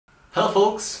Hello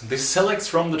folks, this is Alex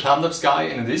from the Timelapse Guy,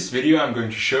 and in this video I'm going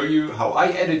to show you how I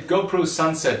edit GoPro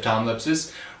Sunset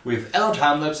timelapses with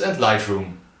LRTimelapse and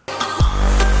Lightroom.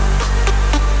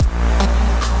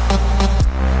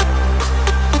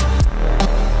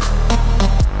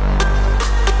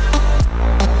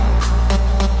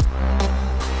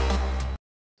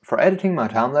 For editing my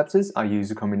timelapses, I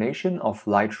use a combination of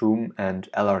Lightroom and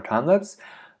LRTimelapse.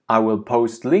 I will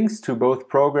post links to both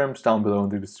programs down below in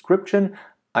the description.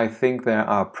 I think there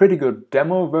are pretty good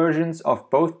demo versions of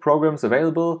both programs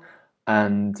available,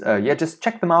 and yeah, just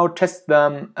check them out, test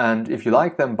them, and if you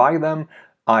like them, buy them.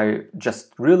 I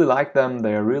just really like them.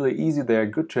 They are really easy, they are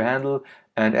good to handle,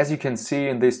 and as you can see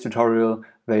in this tutorial,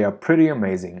 they are pretty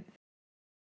amazing.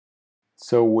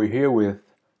 So we're here with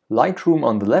Lightroom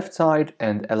on the left side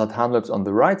and LRTimelapse on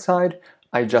the right side.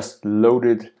 I just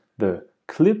loaded the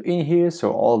clip in here,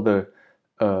 so all the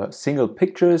single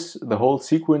pictures, the whole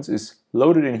sequence is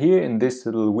loaded in here. In this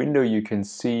little window you can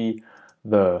see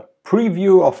the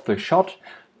preview of the shot.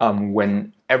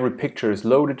 When every picture is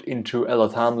loaded into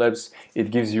LRTimelapse,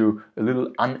 it gives you a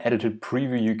little unedited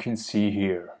preview you can see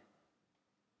here.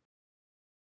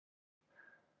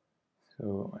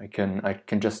 So I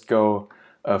can just go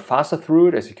faster through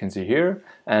it, as you can see here.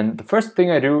 And the first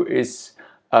thing I do is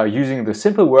using the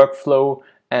simple workflow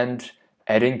and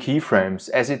adding keyframes.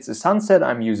 As it's a sunset,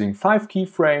 I'm using 5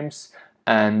 keyframes,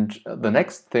 and the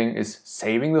next thing is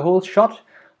saving the whole shot.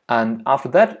 And after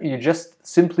that, you just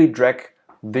simply drag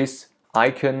this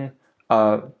icon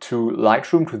to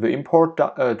Lightroom, to the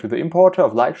importer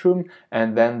of Lightroom,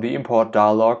 and then the import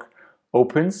dialog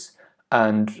opens.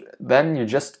 And then you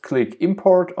just click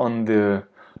import on the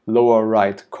lower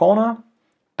right corner,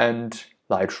 and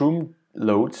Lightroom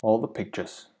loads all the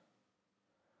pictures.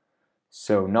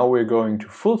 So now we're going to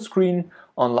full screen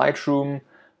on Lightroom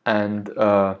and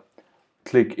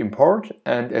click import,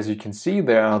 and as you can see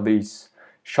there are these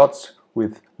shots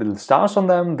with little stars on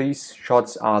them. These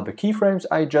shots are the keyframes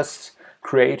I just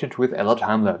created with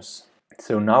LRTimelapse.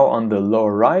 So now on the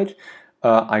lower right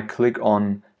I click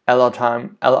on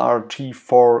LRT4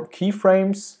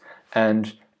 keyframes,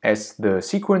 and as the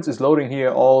sequence is loading here,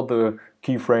 all the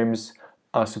keyframes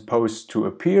are supposed to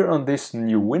appear on this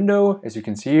new window. As you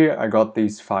can see here, I got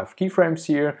these 5 keyframes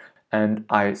here, and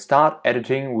I start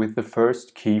editing with the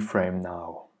first keyframe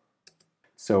now.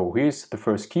 So here's the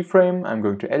first keyframe I'm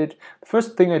going to edit. The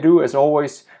first thing I do, as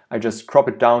always, I just crop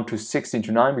it down to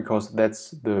 16:9 because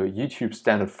that's the YouTube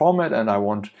standard format, and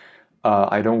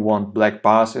I don't want black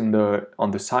bars on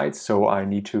the sides, so I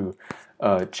need to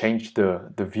change the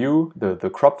view, the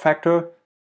crop factor.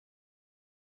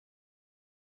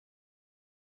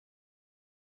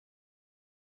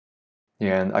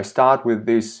 Yeah, and I start with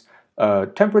this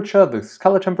temperature, this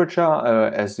color temperature.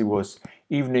 As it was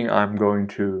evening, I'm going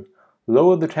to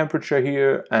lower the temperature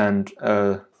here, and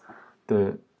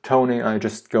the toning, I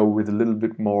just go with a little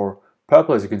bit more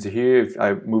purple. As you can see here, if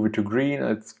I move it to green,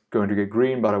 it's going to get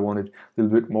green, but I want it a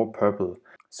little bit more purple.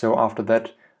 So after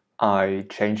that, I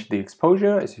change the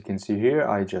exposure. As you can see here,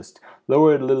 I just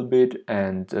lower it a little bit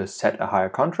and set a higher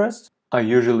contrast. I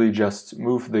usually just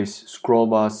move these scroll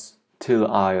bars till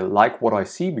I like what I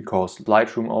see, because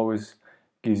Lightroom always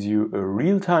gives you a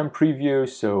real-time preview.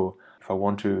 So if I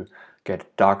want to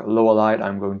get dark lower light,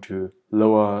 I'm going to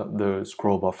lower the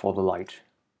scroll bar for the light.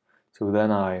 So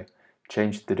then I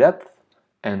change the depth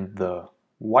and the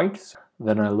whites.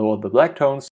 Then I lower the black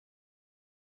tones.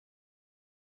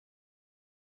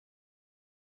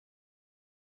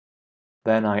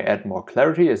 Then I add more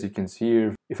clarity. As you can see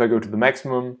here, if I go to the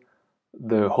maximum,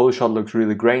 the whole shot looks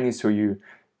really grainy, so you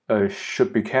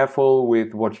should be careful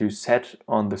with what you set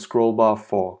on the scroll bar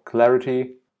for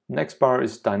clarity. Next bar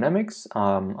is dynamics.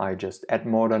 I just add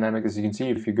more dynamic. As you can see,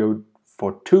 if you go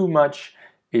for too much,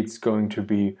 it's going to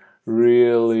be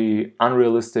really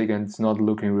unrealistic and it's not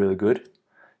looking really good.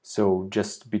 So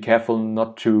just be careful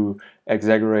not to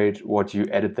exaggerate what you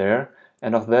edit there.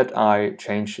 And after that, I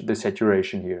change the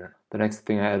saturation here. The next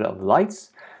thing I add are the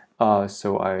lights.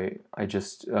 So I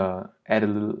just add a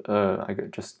little, I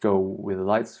just go with the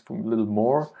lights from a little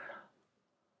more.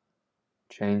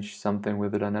 Change something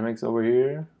with the dynamics over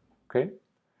here. Okay.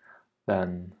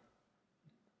 Then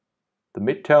the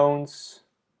midtones,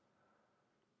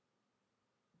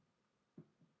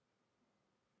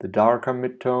 the darker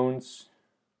midtones,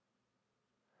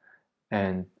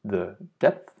 and the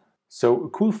depth. So a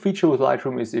cool feature with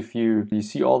Lightroom is if you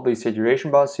see all these saturation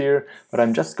bars here, but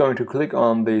I'm just going to click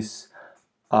on this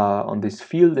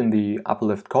field in the upper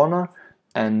left corner,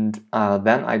 and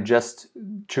then I just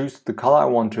choose the color I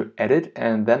want to edit,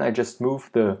 and then I just move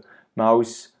the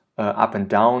mouse up and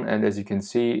down, and as you can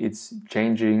see, it's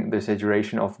changing the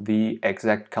saturation of the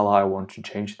exact color I want to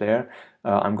change there.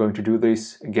 I'm going to do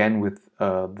this again with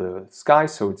the sky,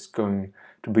 so it's going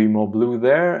to be more blue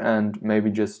there, and maybe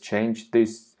just change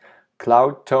this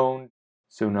cloud tone.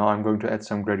 So now I'm going to add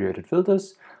some graduated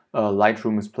filters.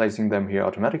 Lightroom is placing them here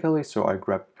automatically, so I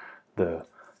grab the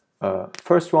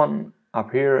first one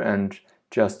up here and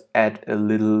just add a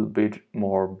little bit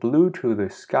more blue to the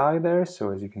sky there. So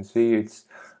as you can see, it's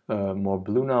more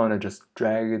blue now, and I just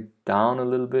drag it down a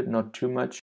little bit, not too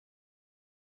much.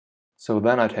 So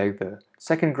then I take the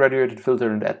second graduated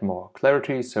filter and add more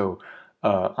clarity. So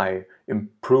I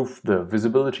improve the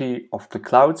visibility of the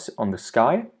clouds on the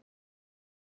sky.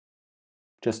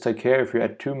 Just take care, if you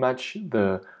add too much,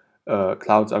 the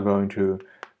clouds are going to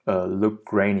look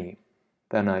grainy.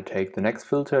 Then I take the next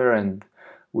filter, and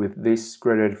with this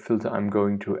graduated filter I'm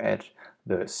going to add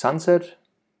the sunset.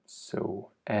 So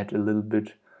add a little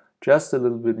bit, just a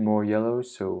little bit more yellow,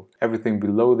 so everything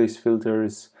below this filter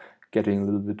is getting a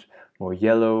little bit more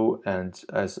yellow, and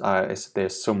as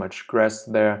there's so much grass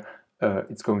there,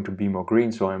 it's going to be more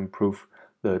green, so I improve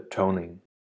the toning.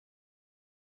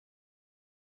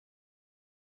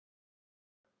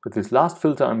 With this last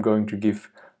filter I'm going to give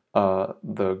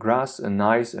the grass a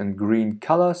nice and green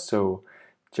color, so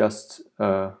just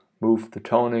move the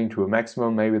toning to a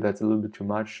maximum. Maybe that's a little bit too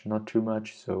much, not too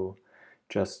much, so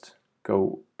just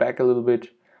go back a little bit,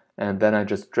 and then I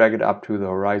just drag it up to the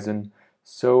horizon.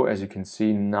 So as you can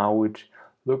see, now it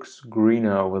looks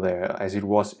greener over there as it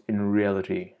was in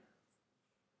reality.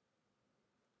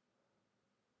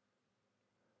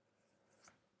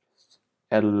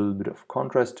 Add a little bit of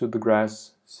contrast to the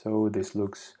grass, so this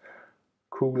looks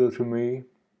cooler to me.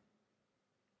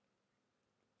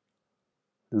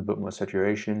 A little bit more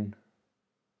saturation.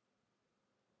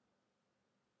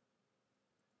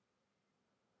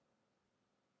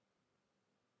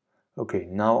 Okay,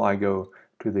 now I go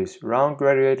to these round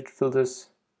graduated filters.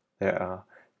 There are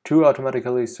two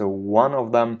automatically, so one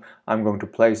of them I'm going to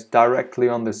place directly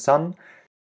on the sun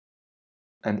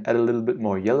and add a little bit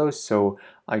more yellow, so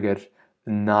I get a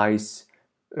nice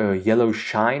yellow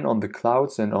shine on the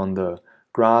clouds and on the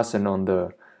grass and on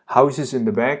the houses in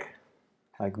the back,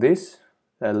 like this.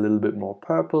 Add a little bit more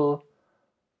purple.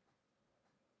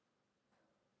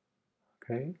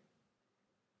 Okay,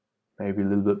 maybe a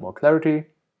little bit more clarity.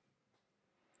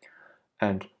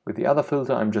 And with the other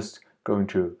filter I'm just going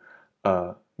to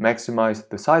maximize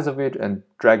the size of it and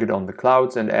drag it on the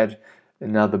clouds and add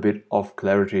another bit of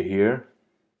clarity here.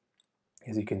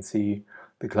 As you can see,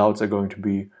 the clouds are going to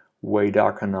be way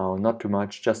darker now, not too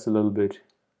much, just a little bit.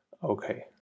 Okay.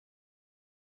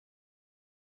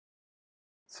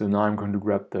 So now I'm going to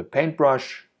grab the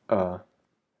paintbrush,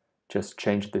 just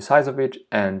change the size of it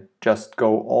and just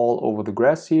go all over the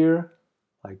grass here,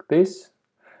 like this.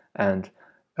 And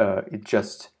it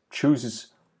just chooses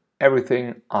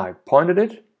everything I pointed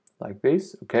it, like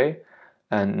this, okay?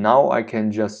 And now I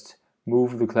can just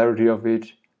move the clarity of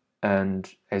it, and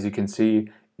as you can see,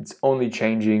 it's only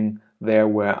changing there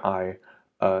where I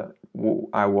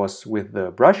was with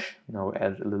the brush. Now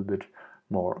add a little bit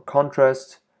more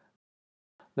contrast.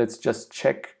 Let's just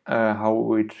check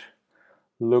how it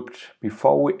looked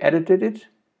before we edited it.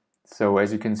 So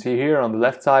as you can see here on the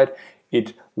left side,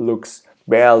 it looks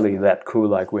barely that cool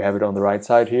like we have it on the right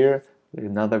side here.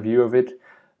 Another view of it.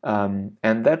 And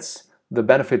that's the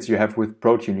benefits you have with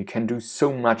ProTune. You can do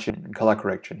so much in color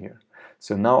correction here.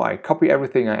 So now I copy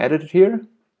everything I edited here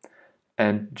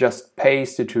and just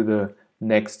paste it to the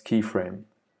next keyframe.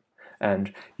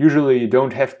 And usually you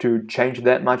don't have to change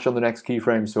that much on the next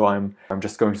keyframe, so I'm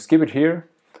just going to skip it here.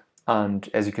 And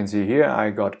as you can see here, I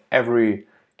got every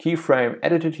keyframe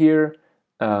edited here,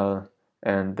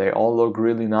 and they all look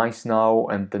really nice now.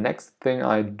 And the next thing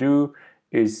I do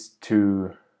is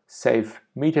to save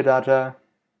metadata,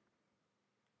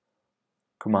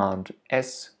 Command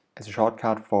S as a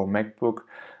shortcut for MacBook,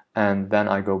 and then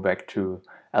I go back to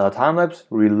LRTimelapse,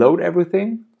 reload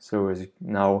everything. So as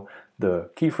now the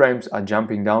keyframes are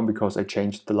jumping down because I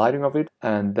changed the lighting of it,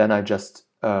 and then I just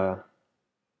do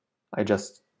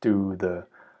the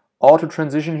auto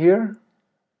transition here.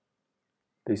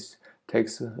 This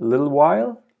takes a little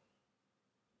while.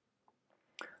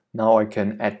 Now I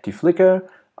can add deflicker.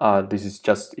 This is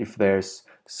just if there's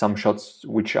some shots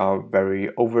which are very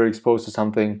overexposed to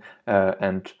something,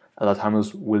 and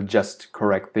LRTimelapse will just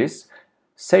correct this.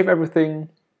 Save everything,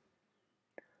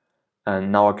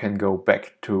 and now I can go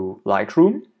back to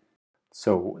Lightroom.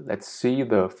 So let's see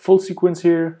the full sequence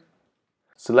here.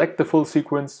 Select the full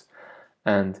sequence,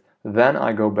 and then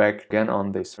I go back again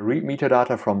on this read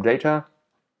metadata from data.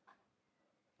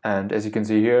 And as you can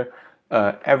see here,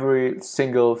 every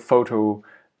single photo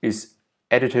is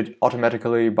edited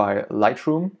automatically by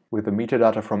Lightroom with the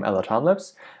metadata from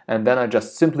LRTimelapse, and then I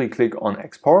just simply click on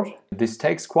export. This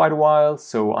takes quite a while,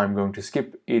 so I'm going to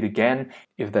skip it again.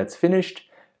 If that's finished,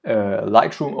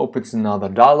 Lightroom opens another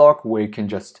dialog where you can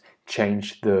just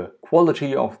change the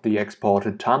quality of the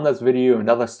exported time-lapse video and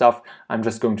other stuff. I'm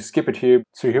just going to skip it here.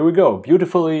 So here we go,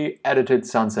 beautifully edited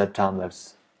sunset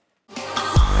time-lapse.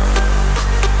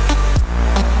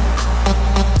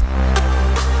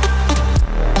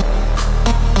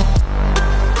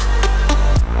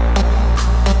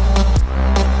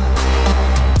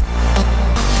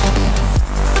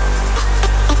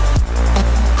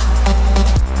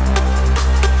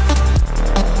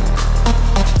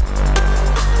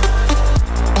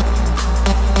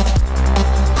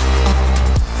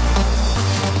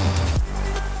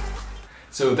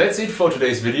 So that's it for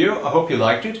today's video. I hope you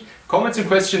liked it. Comments and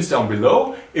questions down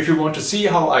below. If you want to see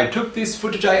how I took this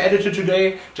footage I edited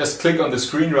today, just click on the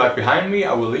screen right behind me.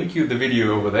 I will link you the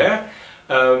video over there.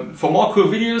 For more cool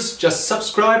videos, just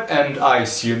subscribe and I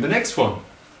see you in the next one.